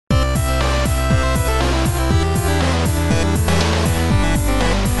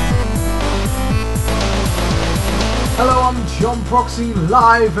John Proxy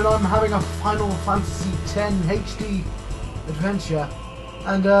live, and I'm having a Final Fantasy X HD adventure,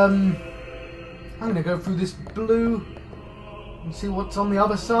 and I'm gonna go through this blue and see what's on the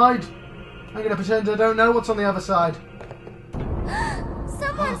other side. I'm gonna pretend I don't know what's on the other side.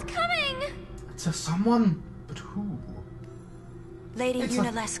 Someone's coming! It's a someone, but who? Lady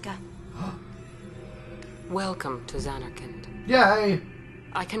Yunalesca. Welcome to Zanarkand. Yay!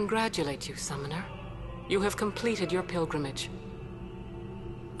 I congratulate you, Summoner. You have completed your pilgrimage.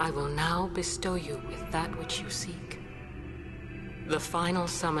 I will now bestow you with that which you seek. The final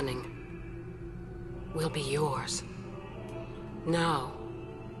summoning will be yours. Now,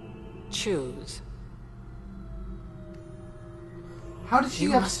 choose. How did she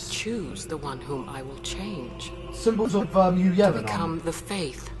You have must choose the one whom I will change. symbols of New To Yevon become on? the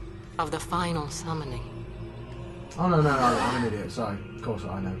faith of the final summoning. Oh no, I'm an idiot, sorry. Of course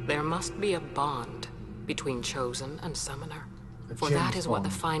I know. There must be a bond between Chosen and Summoner. For James that is what the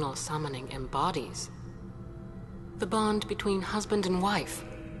Bond. final summoning embodies. The bond between husband and wife,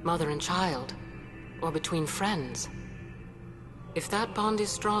 mother and child, or between friends. If that bond is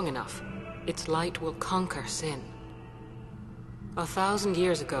strong enough, its light will conquer sin. 1,000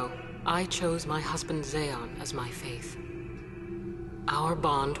 years ago, I chose my husband Zeon as my faith. Our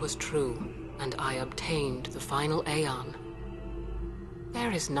bond was true, and I obtained the final Aeon.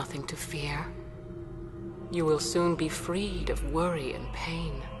 There is nothing to fear. You will soon be freed of worry and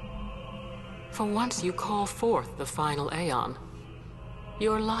pain. For once you call forth the final Aeon,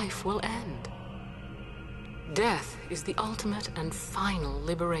 your life will end. Death is the ultimate and final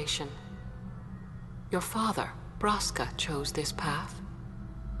liberation. Your father, Braska, chose this path.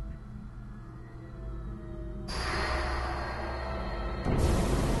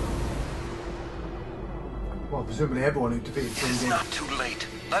 Well, presumably everyone who defeated It is Sin not too late.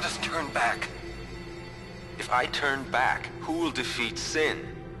 Let us turn back. If I turn back, who will defeat Sin?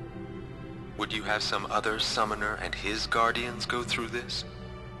 Would you have some other summoner and his guardians go through this?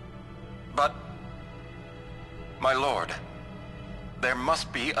 But, my lord, there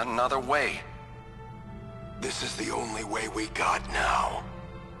must be another way. This is the only way we got now.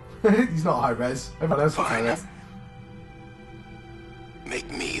 He's not high res. Everyone else is high Fine. res.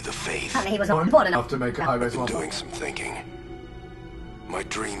 Make me the faith. Apparently he was I'm not important enough to make a high res Been one. doing some thinking. My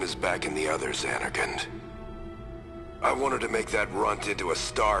dream is back in the other Zanarkand. I wanted to make that runt into a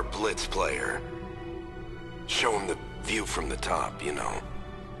star blitz player. Show him the view from the top, you know.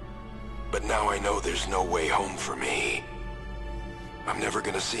 But now I know there's no way home for me. I'm never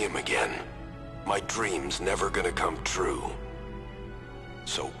gonna see him again. My dream's never gonna come true.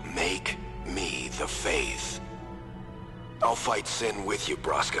 So make me the faith. I'll fight Sin with you,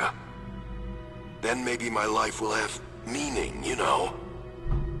 Braska. Then maybe my life will have meaning, you know?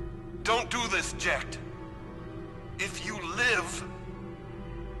 Don't do this, Jekt. If you live,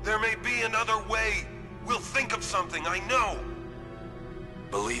 there may be another way. We'll think of something, I know.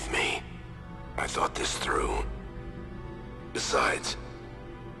 Believe me, I thought this through. Besides,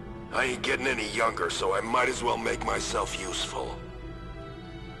 I ain't getting any younger, so I might as well make myself useful.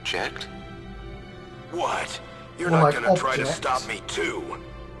 Jekt? What? You're More not like gonna try to objects. stop me too.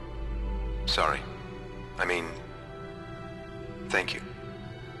 Sorry. I mean... Thank you.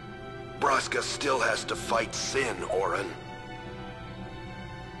 Braska still has to fight Sin, Orin.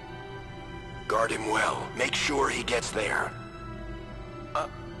 Guard him well. Make sure he gets there.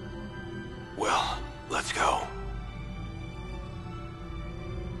 Well, let's go.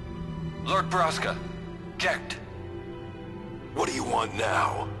 Lord Braska, Jekt, What do you want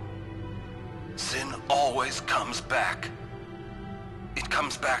now? Sin always comes back. It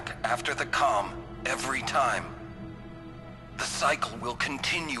comes back after the calm, every time. The cycle will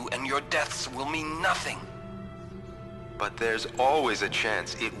continue and your deaths will mean nothing. But there's always a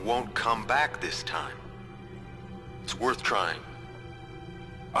chance it won't come back this time. It's worth trying.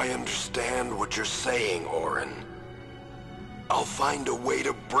 I understand what you're saying, Orin. I'll find a way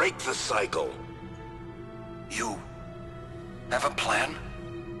to break the cycle. You have a plan?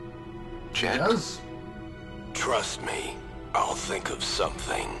 Jekt? Yes. Trust me, I'll think of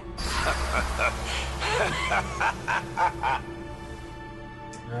something.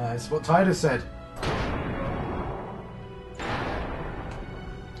 That's what Titus said.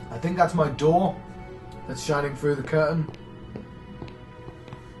 I think that's my door that's shining through the curtain.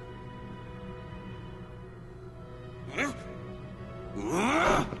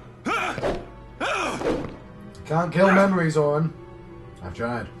 Can't kill memories, Orin. I've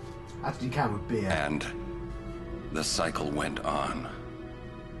tried. Actually, you can with beer. And the cycle went on.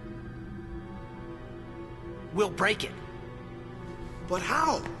 We'll break it. But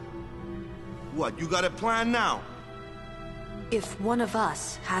how? What, you got a plan now? If one of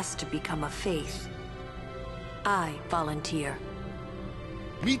us has to become a faith, I volunteer.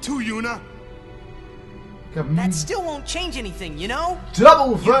 Me too, Yuna. That still won't change anything, you know?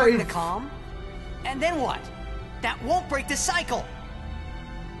 Double You bring the faith! calm, and then what? That won't break the cycle.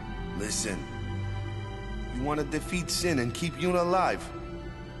 Listen. You want to defeat Sin and keep Yuna alive.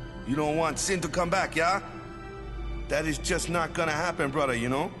 You don't want Sin to come back, yeah? That is just not gonna happen, brother, you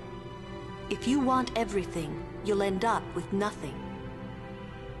know? If you want everything, you'll end up with nothing.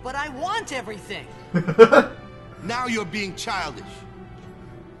 But I want everything. Now you're being childish.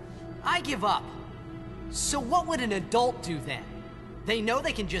 I give up. So what would an adult do then? They know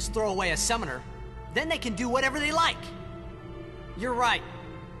they can just throw away a summoner. Then they can do whatever they like. You're right.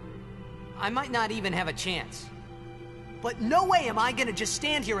 I might not even have a chance. But no way am I gonna just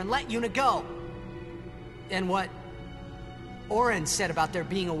stand here and let Yuna go. And what Oren said about there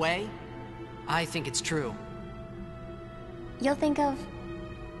being a way, I think it's true. You'll think of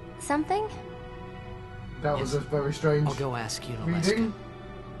something? That was a very strange I'll go ask Yunalesca. reading.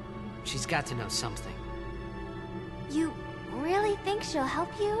 She's got to know something. You really think she'll help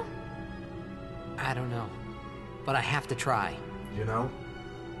you? I don't know. But I have to try. You know?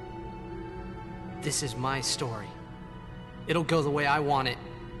 This is my story. It'll go the way I want it.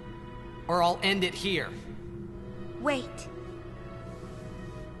 Or I'll end it here. Wait.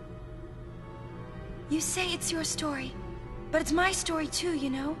 You say it's your story, but it's my story too, you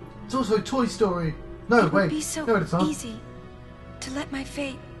know? It's also a Toy Story. No, It wait. would be so no, it's not. easy to let my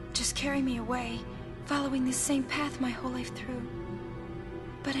fate just carry me away, following this same path my whole life through.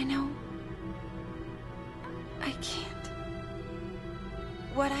 But I know I can't.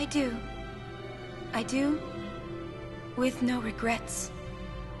 What I do with no regrets.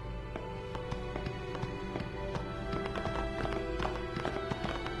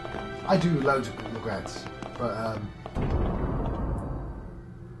 I do loads of regrets, but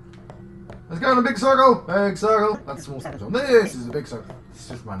let's go in a big circle. Big circle. That's a small circle. This is a big circle. Let's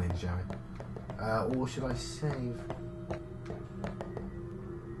just run in, shall we? Or should I save?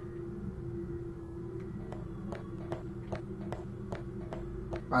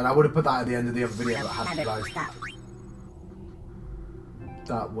 Right, I would have put that at the end of the other video, but I hadn't realised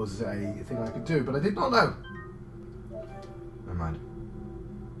that was a thing I could do, but I did not know. Never mind.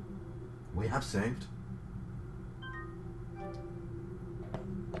 We have saved.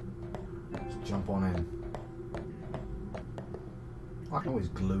 Let's jump on in. I can always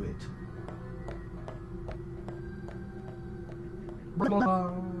glue it.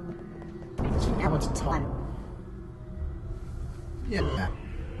 How much time? Yeah.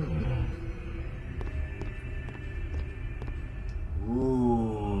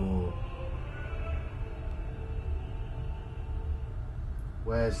 Ooh.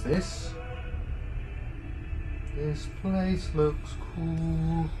 Where's this? This place looks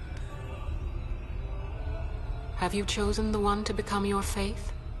cool. Have you chosen the one to become your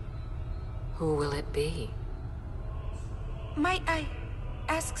faith? Who will it be? Might I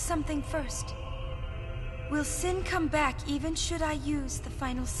ask something first? Will Sin come back even should I use the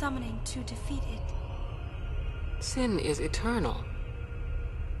final summoning to defeat it? Sin is eternal.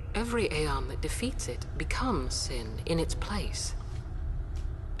 Every Aeon that defeats it becomes Sin in its place.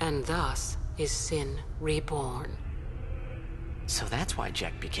 And thus is Sin reborn. So that's why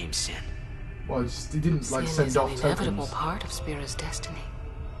Jack became Sin. Well, he didn't like Sin is send an off inevitable tokens. part of Spira's destiny.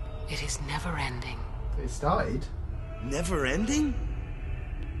 It is never-ending. It started. Never ending?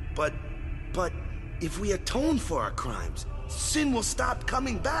 But if we atone for our crimes, Sin will stop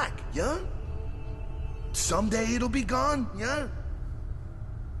coming back, yeah? Someday it'll be gone, yeah?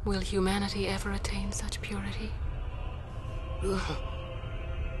 Will humanity ever attain such purity?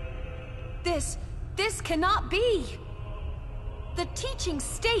 This cannot be! The teachings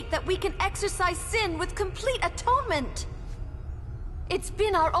state that we can exercise sin with complete atonement! It's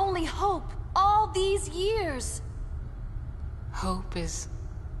been our only hope all these years! Hope is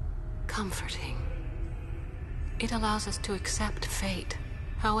comforting. It allows us to accept fate,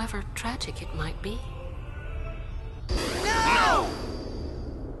 however tragic it might be. No!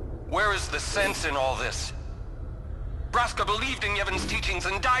 Where is the sense in all this? Braska believed in Yevon's teachings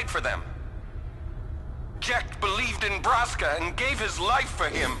and died for them. Jack believed in Braska and gave his life for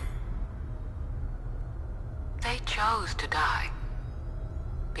him. They chose to die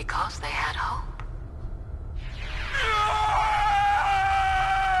because they had hope.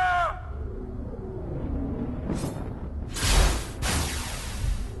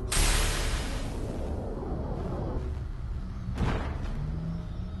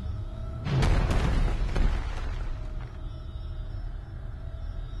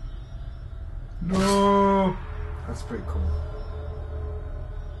 No! That's pretty cool.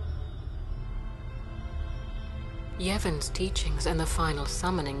 Yevon's teachings and the final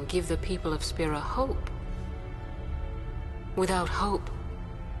summoning give the people of Spira hope. Without hope,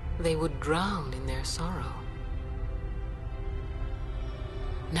 they would drown in their sorrow.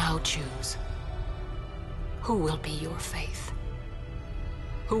 Now choose. Who will be your faith?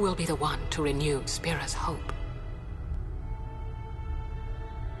 Who will be the one to renew Spira's hope?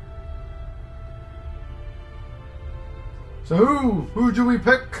 So who do we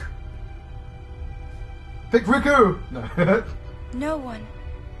pick? Pick Riku! No. No one.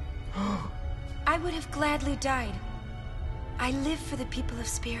 I would have gladly died. I live for the people of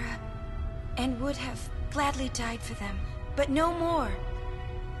Spira, and would have gladly died for them. But no more.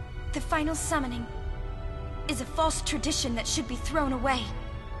 The final summoning is a false tradition that should be thrown away.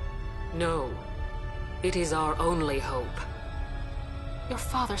 No. It is our only hope. Your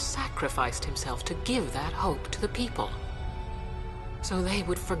father sacrificed himself to give that hope to the people, so they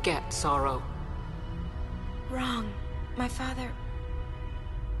would forget sorrow. Wrong. My father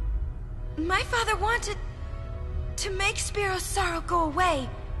wanted to make Spiro's sorrow go away,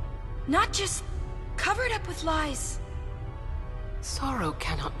 not just cover it up with lies. Sorrow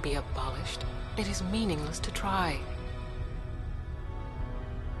cannot be abolished. It is meaningless to try.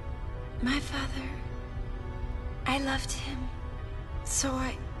 My father, I loved him. So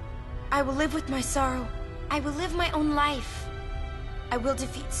I will live with my sorrow. I will live my own life. I will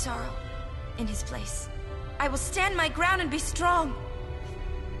defeat sorrow in his place. I will stand my ground and be strong.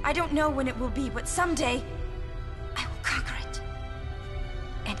 I don't know when it will be, but someday I will conquer it.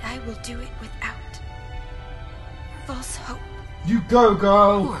 And I will do it without false hope. You go,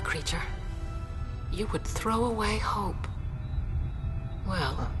 girl! Poor creature. You would throw away hope.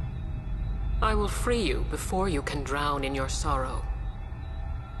 Well, I will free you before you can drown in your sorrow.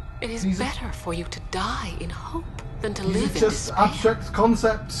 It is better for you to die in hope than to live in despair. Just abstract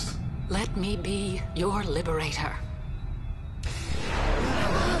concepts. Let me be your liberator.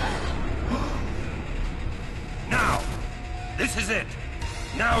 Now! This is it!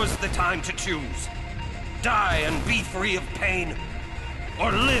 Now is the time to choose. Die and be free of pain,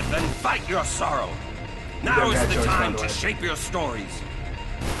 or live and fight your sorrow. Now is the time to shape your stories.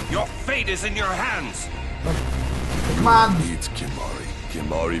 Your fate is in your hands. Come on. Needs Kimahri.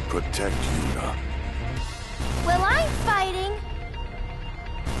 Kimahri, protect Yuna. Well, I'm fighting.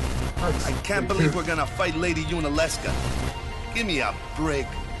 I can't believe we're gonna fight Lady Yunalesca. Give me a break.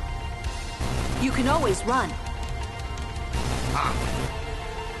 You can always run.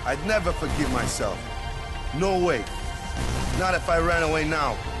 I'd never forgive myself. No way. Not if I ran away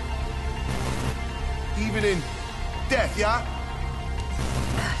now. Even in death, yeah?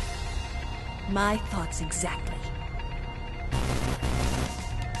 My thoughts exactly.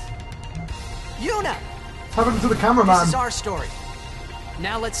 Yuna! What's happening to the cameraman? This is our story.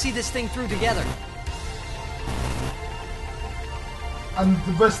 Now let's see this thing through together. And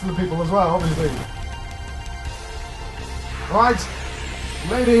the rest of the people as well, obviously. Right.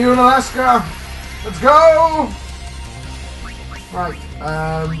 Lady Yunalesca! Let's go! Right,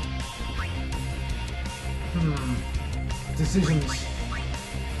 decisions.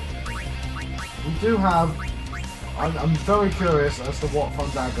 We do have... I'm very curious as to what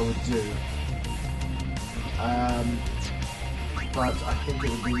Fandango would do. But I think it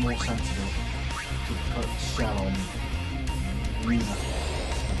would be more sensible to put Shell on Yuna.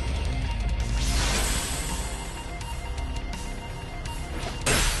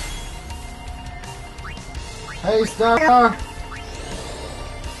 Hey, Star!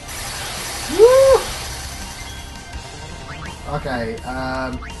 Woo! Okay,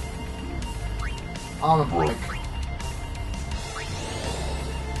 armor break.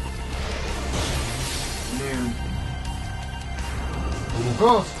 Noon. Of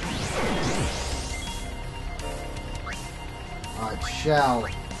course. Alright, Shell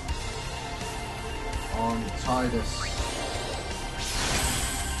on Tidus.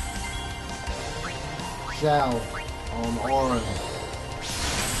 Shell on Oren.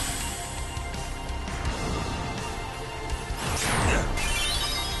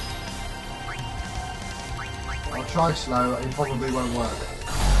 I'll try slow, it probably won't work.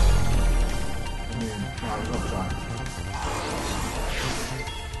 Right, we'll try.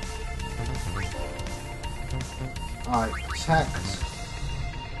 Alright, protect.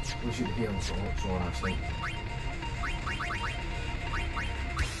 We should heal Sean actually.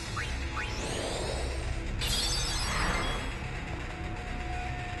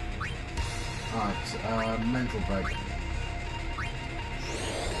 Alright, mental break.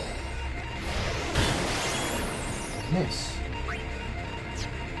 Miss.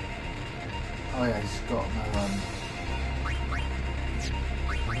 Oh yeah, he's got no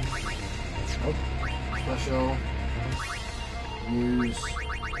oh, special. use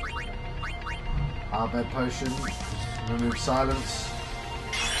our bed potion. Remove silence.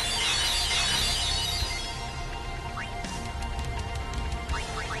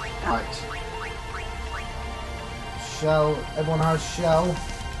 Right. Shell. Everyone has shell.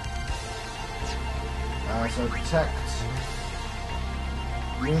 So protect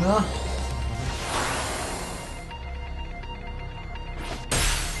Luna.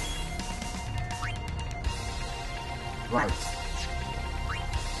 Right.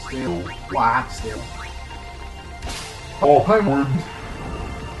 Steal. Well, I have to steal. Oh, home wound.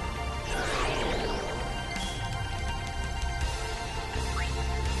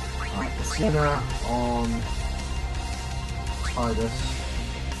 Right, Athena on Titus.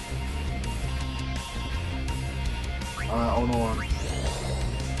 On Oran.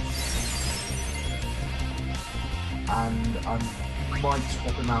 And I might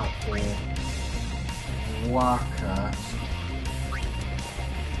swap him out for Waka.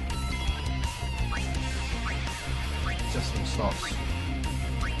 Just some stops.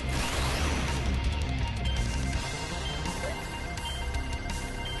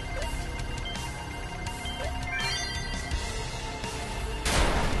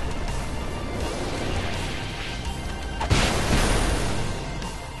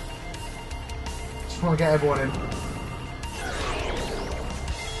 Just want to get everyone in.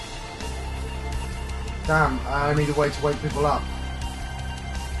 Damn, I need a way to wake people up.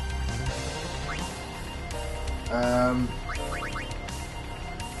 Damn,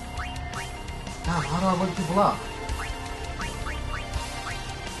 how do I wake people up?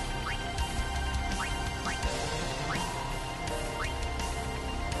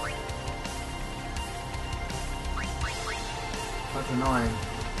 That's annoying.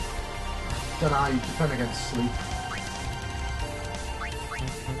 Don't know how you defend against sleep.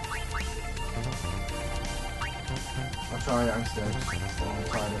 I'll try it instead. I'll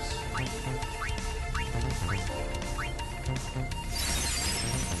try this.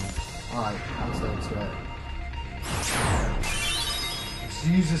 Alright, let's do it. Just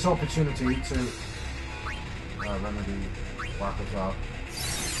use this opportunity to remedy Wacker's out.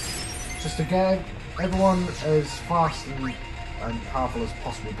 Just to get everyone as fast and powerful as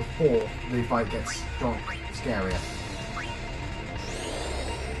possible before the fight gets scarier.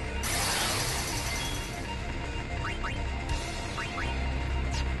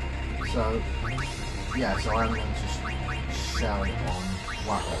 So, yeah, so I'm going to shell on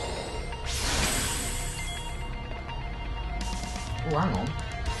Wacker. Oh, hang on.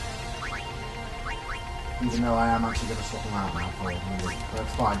 Even though I am actually going to swap them out now for movie, but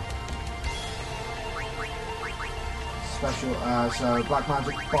that's fine. Special, so Black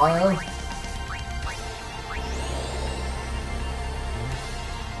Magic Bio.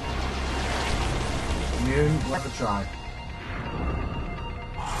 Immune, worth a try.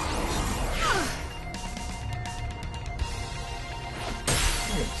 I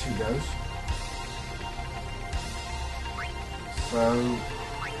get 2 goes. So,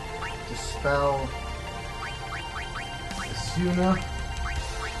 Dispel Asuna.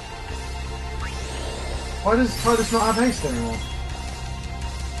 Why does Titus not have haste anymore?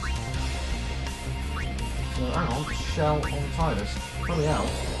 So, hang on, shell on Titus. Bloody hell.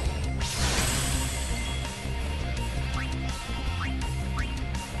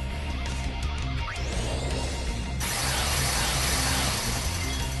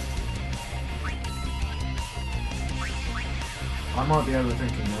 I might be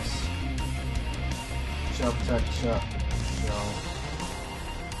overthinking this. Shell protect, shell.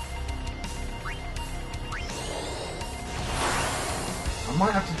 I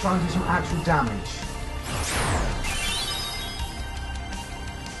might have to try and do some actual damage.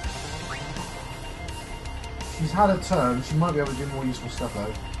 She's had a turn, she might be able to do more useful stuff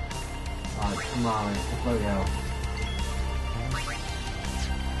though. Alright, come on, bloody hell.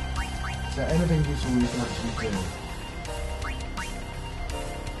 Is there anything useful you can actually do?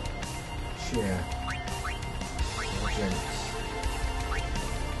 Cheer. Or Jinx.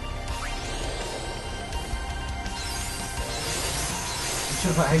 He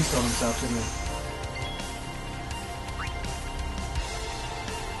should have put haste on himself, shouldn't he?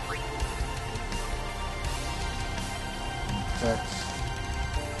 Protect.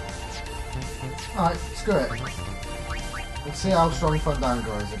 Alright, screw it. Let's see how strong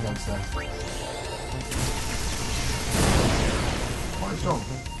Fandango is against that. Quite strong.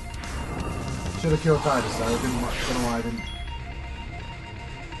 Should have killed Titus though, I don't know why I didn't.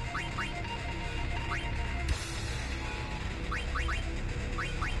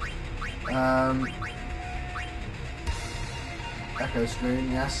 Echo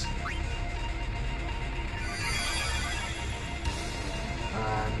screen, yes.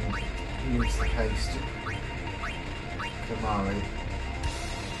 And he needs to haste Kamari.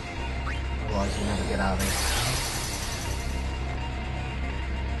 Otherwise we'll never get out of here.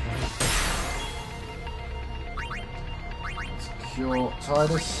 Cure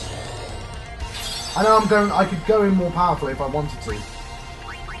Tidus. I know I could go in more powerfully if I wanted to.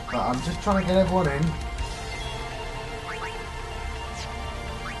 But I'm just trying to get everyone in.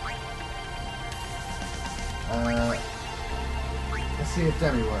 Let's see if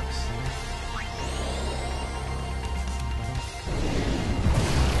Demi works.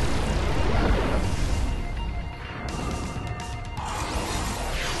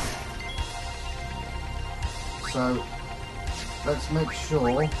 So, let's make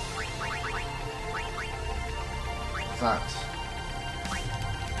sure that...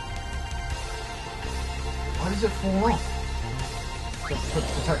 Why does it fall off? Let's put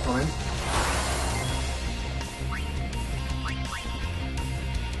Protect on him.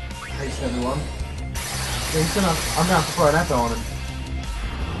 Haste everyone. Yeah, I'm gonna have to throw an echo on him.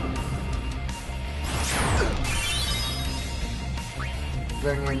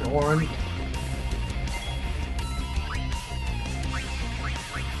 Bring in Oren.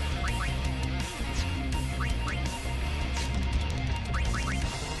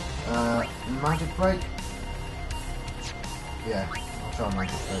 Magic Break? Yeah, I'll try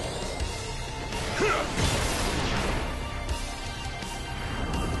Magic Break.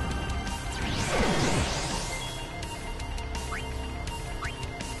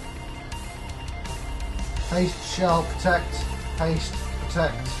 Haste shall protect, haste,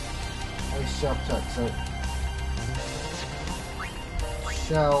 protect, haste shall protect, so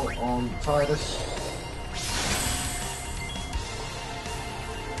shell on Tidus.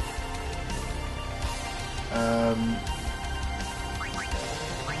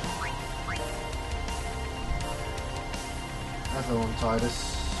 Echo on Tidus.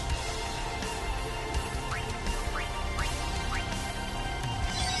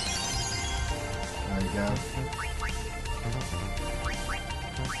 There you go.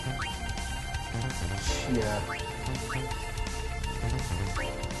 Cheer.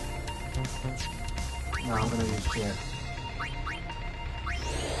 No, I'm gonna use cheer.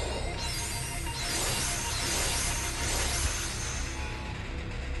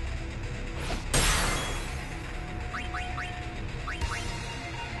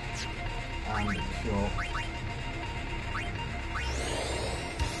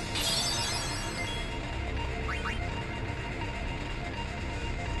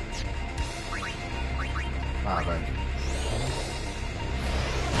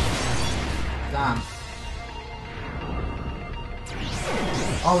 Damn.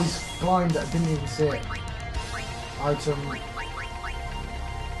 Oh, he's blind. I didn't even see it. Item.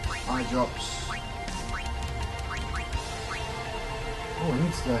 Eye drops. Oh, he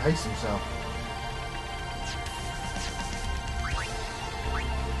needs to haste himself.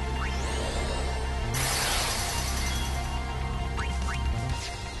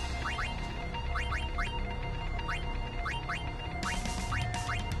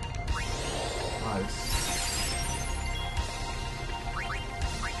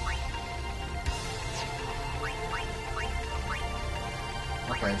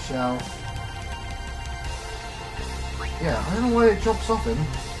 Okay, shell. Yeah, I don't know why it drops off him.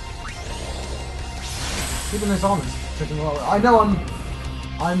 Even his armor's taking a lot. I know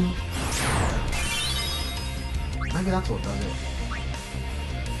I'm. Maybe that's what does it.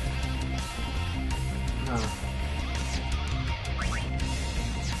 No.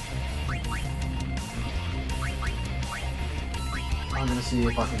 I'm gonna see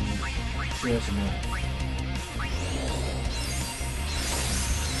if I can share some more.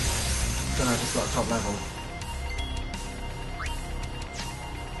 Don't know if it's got a top level.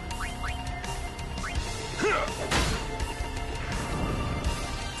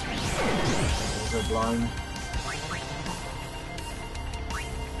 Also blind.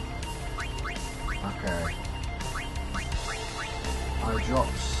 Okay. Eye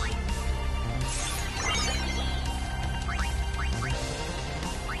drops.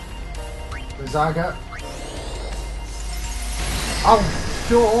 The Zaga. Oh,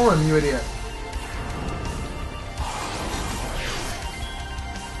 pure Oren, you idiot.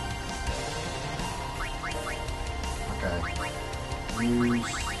 Use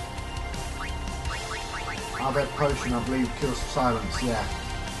Arbet Potion, I believe, kills silence, yeah.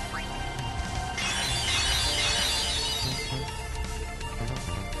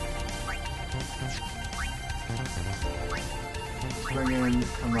 Bring in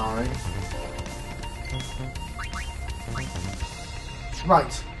Kamari.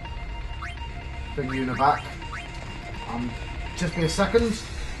 Right. Bring Yuna back. I'm just be a second.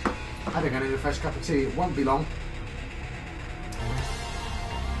 I think I need a fresh cup of tea. It won't be long.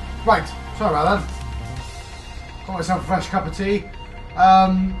 Right, sorry about that. Got myself a fresh cup of tea.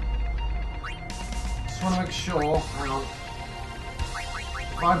 Just want to make sure. Hang on.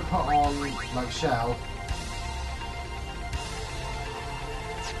 If I put on like shell.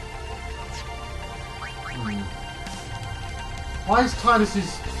 Why is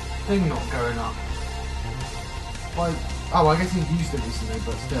Titus's thing not going up? Why? Oh, I guess he used it recently,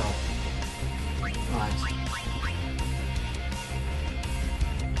 but still. Right.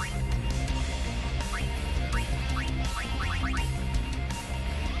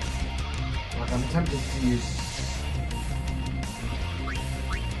 Like, I'm tempted to use...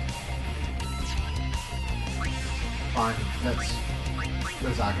 Fine,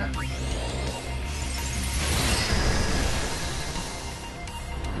 let's Aga.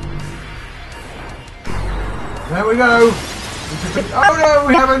 There we go! Oh no,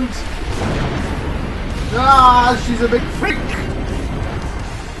 we haven't! Ah, she's a big freak!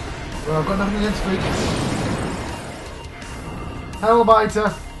 Well, I've got nothing against freaks. Hellbiter!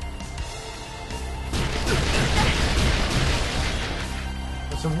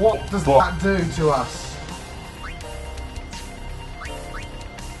 So what does that do to us?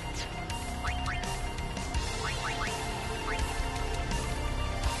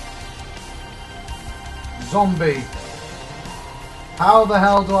 Zombie. How the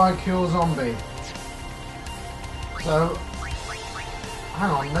hell do I cure zombie? So,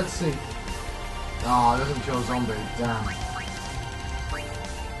 hang on, let's see. Oh, it doesn't cure zombie, damn.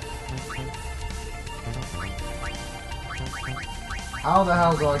 How the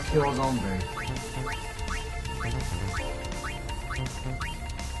hell do I cure zombie?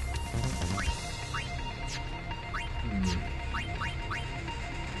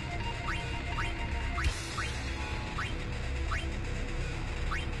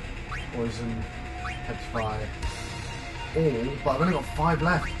 Poison, petrify, all, but I've only got 5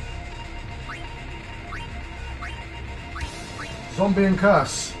 left. Zombie and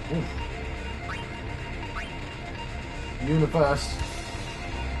curse. Oof. Universe.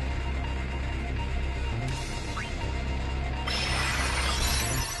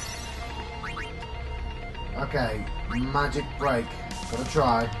 Okay, magic break. Gotta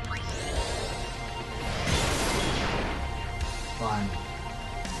try. Fine.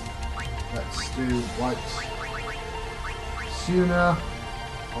 Let's do white sooner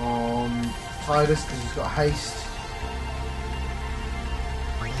on Titus because he's got haste.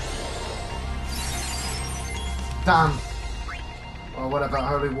 Damn. Or whatever,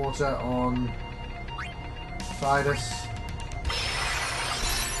 holy water on Titus.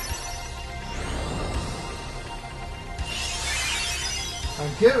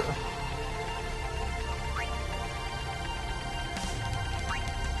 Thank you.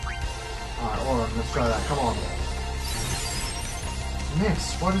 Alright, Auron, let's try that. Come on.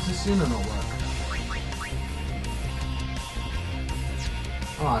 Miss. Why does the sooner not work?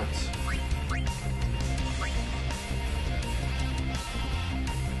 Alright.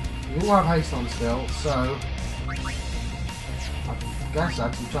 You all have haste on still, so I guess I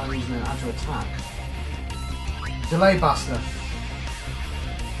can try using it to attack. Delay Buster.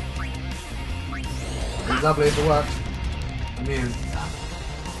 It'd be lovely if it worked. Immune.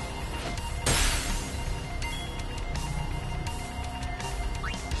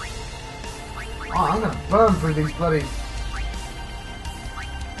 Oh, I'm gonna burn through these bloody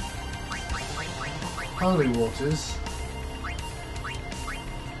holy waters.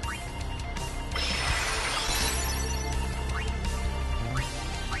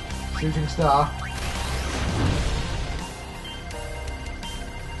 Shooting star.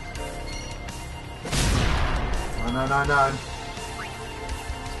 No.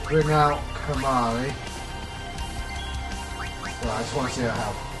 Bring out Kamari. Right, I just want to see her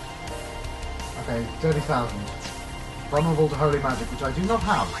health. Okay, 30,000. Vulnerable to holy magic, which I do not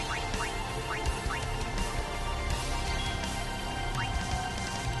have.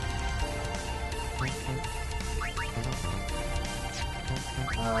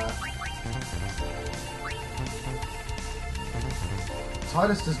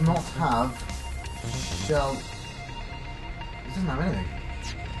 Titus does not have shell. He doesn't have anything.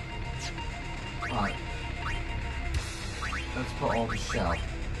 Right. Let's put on shell.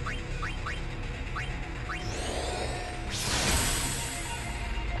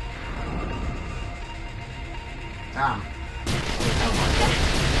 Damn.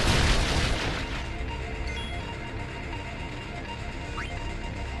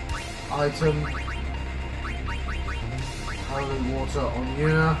 Item. Holy water on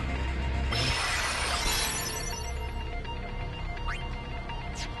Yuna.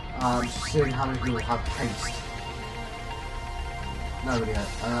 Just seeing how many people have haste. Nobody yet.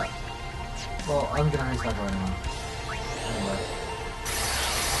 Well, I'm gonna haste that guy anyway.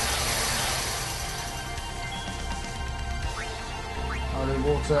 Holy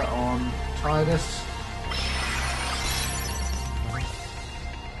water on Tidus.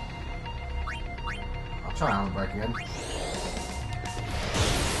 I'll try armor break again.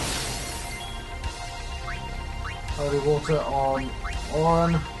 Holy water on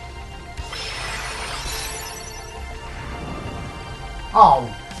Oren.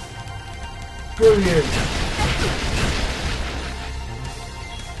 Oh! Screw you!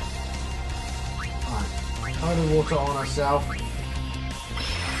 Alright. Holy water on herself.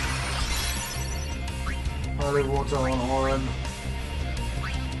 Holy water on Oren.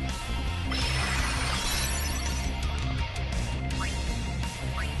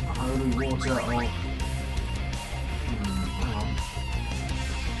 Holy water on... hang on.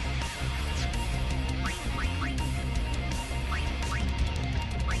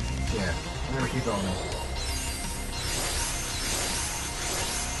 Yeah, I'm gonna keep it on this.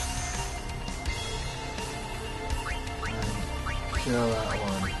 And kill that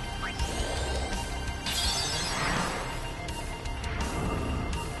one.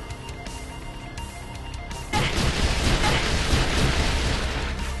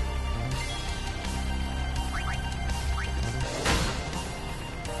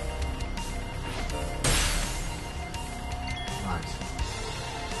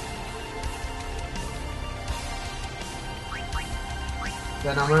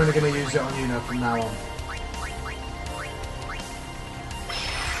 Then I'm only going to use it on Yuna from now on.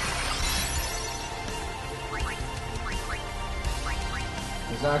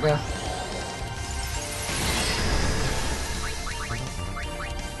 Zaga.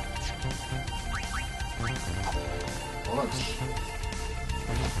 Bollocks.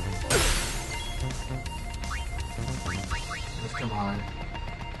 Let's come on.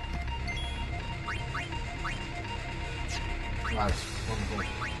 Right, wonderful.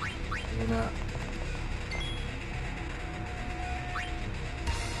 Yuna.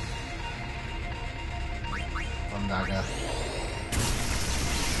 One dagger.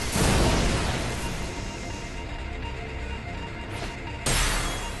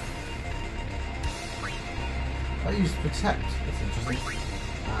 I used protect, that's interesting.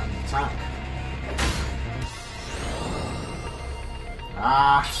 And attack.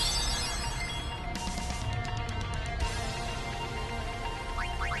 Ah!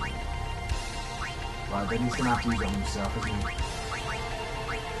 Right, then he's gonna have to use it on himself, isn't he?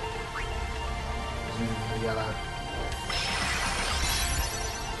 He's using the yellow.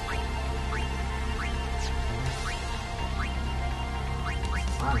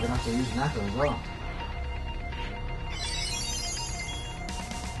 I'm gonna have to use Nako as well.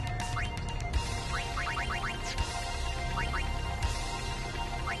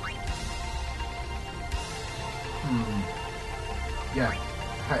 Yeah.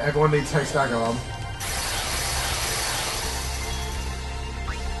 Everyone needs Haste Dagger on.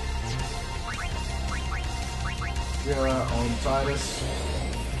 Jira on Tidus.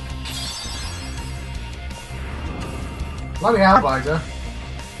 Bloody hell, Biter.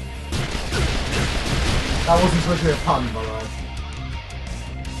 That wasn't supposed to be a pun, by the way.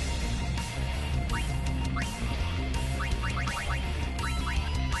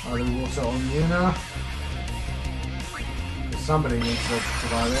 Holy water on Yuna. Somebody needs to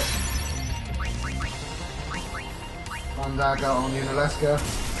survive it. One dagger on Yunalesca.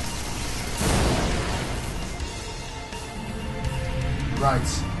 Right.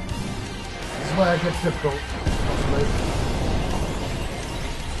 This is where it gets difficult, possibly.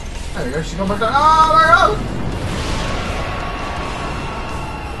 There we go, she's gone back down. Oh my god!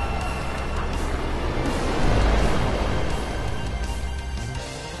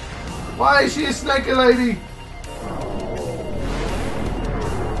 Why is she a snake lady?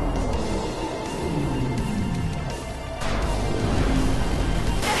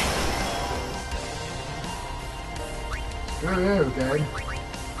 Screw you again.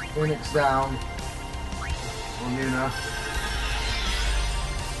 Phoenix down. On Yuna.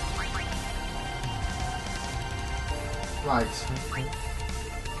 Right.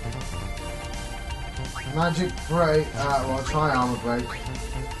 Magic break. Well, I'll try armor break.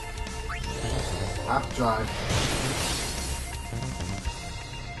 Have to try.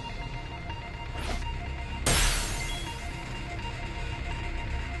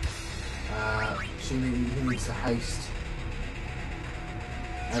 He needs to haste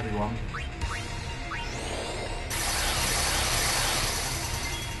everyone.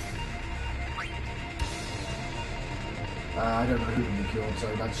 I don't know who can be cured, so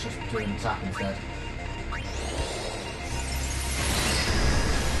let's just do an attack instead.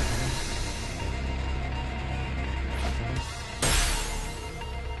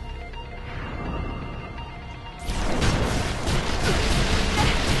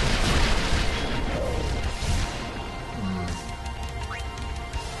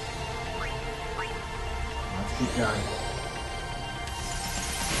 Let's keep going.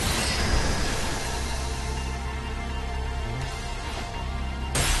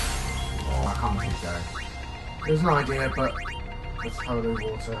 There's no idea, but let's holy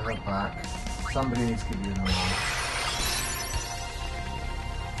water her back. Somebody needs to give you an alarm.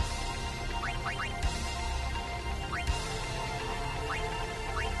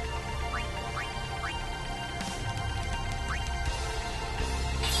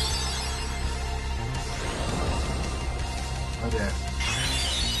 Oh dear.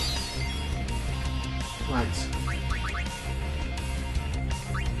 Right.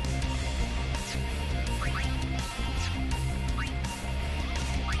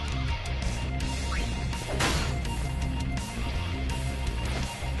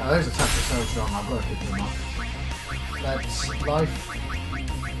 Those attacks are so strong, I've got to keep them up. Let's life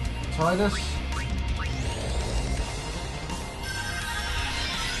Titus.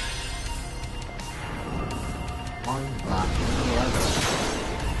 Mind that.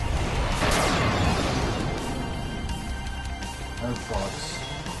 Oh bollocks.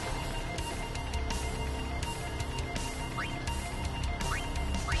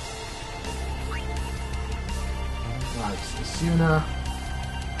 Right, the sooner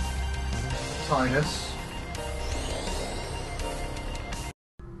Titus.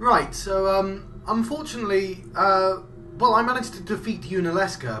 Right, so unfortunately, well, I managed to defeat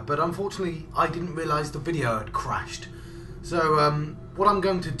Yunalesca, but unfortunately I didn't realise the video had crashed. So what I'm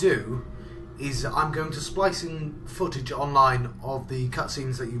going to do is I'm going to splice in footage online of the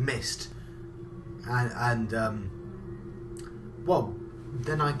cutscenes that you missed, and well,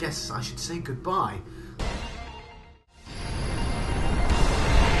 then I guess I should say goodbye.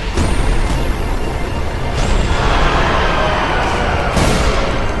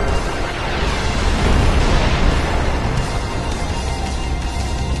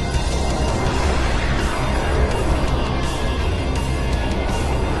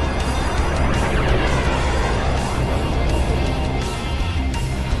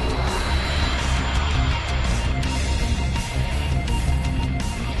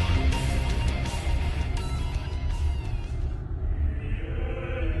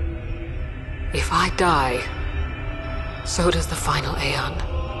 If I die, so does the final Aeon.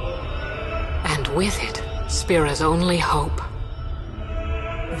 And with it, Spira's only hope.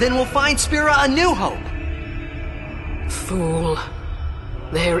 Then we'll find Spira a new hope! Fool.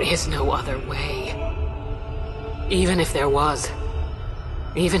 There is no other way. Even if there was,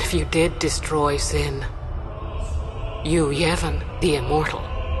 even if you did destroy Sin, you, Yevon, the Immortal,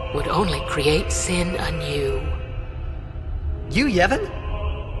 would only create Sin anew. You, Yevon?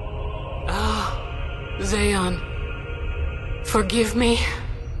 Zeon, forgive me.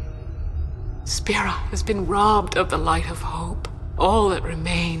 Spira has been robbed of the light of hope. All that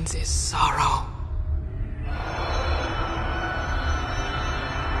remains is sorrow.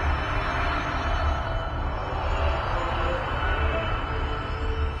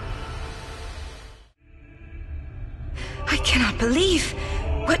 I cannot believe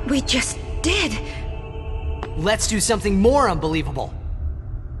what we just did. Let's do something more unbelievable.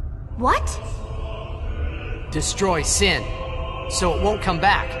 What? Destroy Sin, so it won't come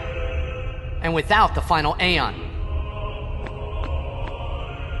back. And without the final Aeon.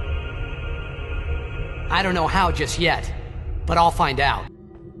 I don't know how just yet, but I'll find out.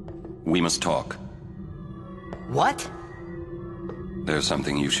 We must talk. What? There's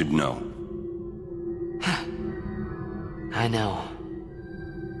something you should know. I know.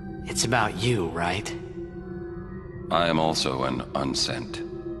 It's about you, right? I am also an unsent.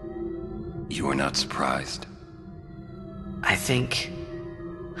 You are not surprised. I think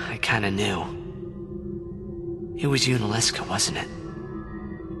I kinda knew. It was Yunalesca, wasn't it?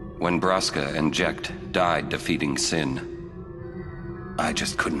 When Braska and Jecht died defeating Sin, I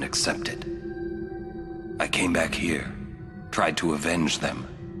just couldn't accept it. I came back here, tried to avenge them.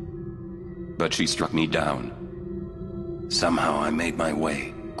 But she struck me down. Somehow I made my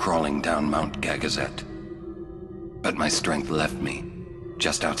way, crawling down Mount Gagazet. But my strength left me,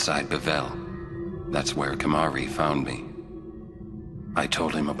 just outside Bevel. That's where Kamari found me. I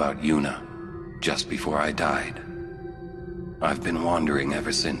told him about Yuna, just before I died. I've been wandering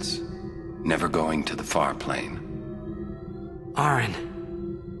ever since, never going to the far plane. Aren.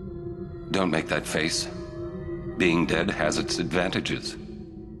 Don't make that face. Being dead has its advantages.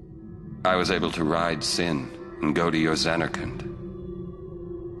 I was able to ride Sin and go to your Xanarkand.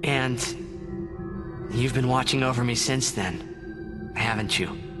 And you've been watching over me since then, haven't you?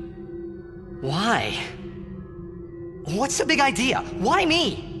 Why? What's the big idea? Why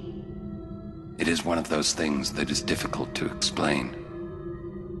me? It is one of those things that is difficult to explain.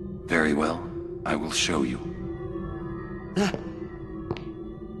 Very well, I will show you.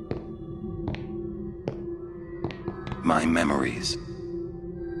 My memories.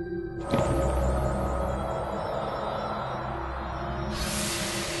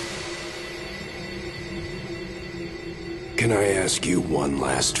 Can I ask you one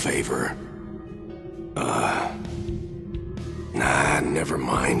last favor? Nah, never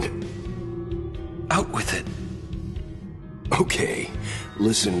mind. Out with it. Okay,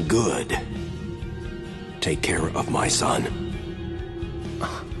 listen good. Take care of my son.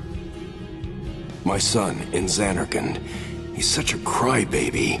 My son in Xanarkand. He's such a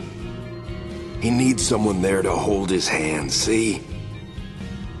crybaby. He needs someone there to hold his hand, see?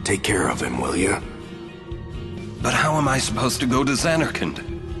 Take care of him, will you? But how am I supposed to go to Xanarkand?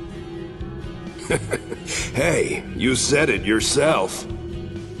 Hey, you said it yourself.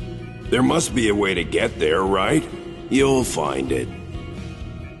 There must be a way to get there, right? You'll find it.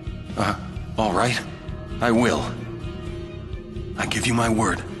 All right. I will. I give you my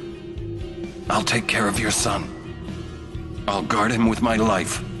word. I'll take care of your son. I'll guard him with my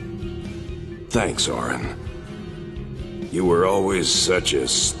life. Thanks, Orin. You were always such a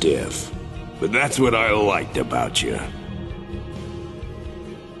stiff. But that's what I liked about you.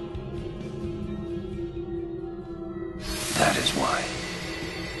 That is why.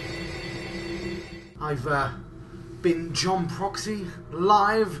 I've been John Proxy,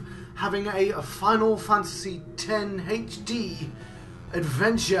 live, having a Final Fantasy X HD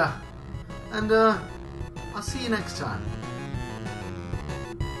adventure. And I'll see you next time.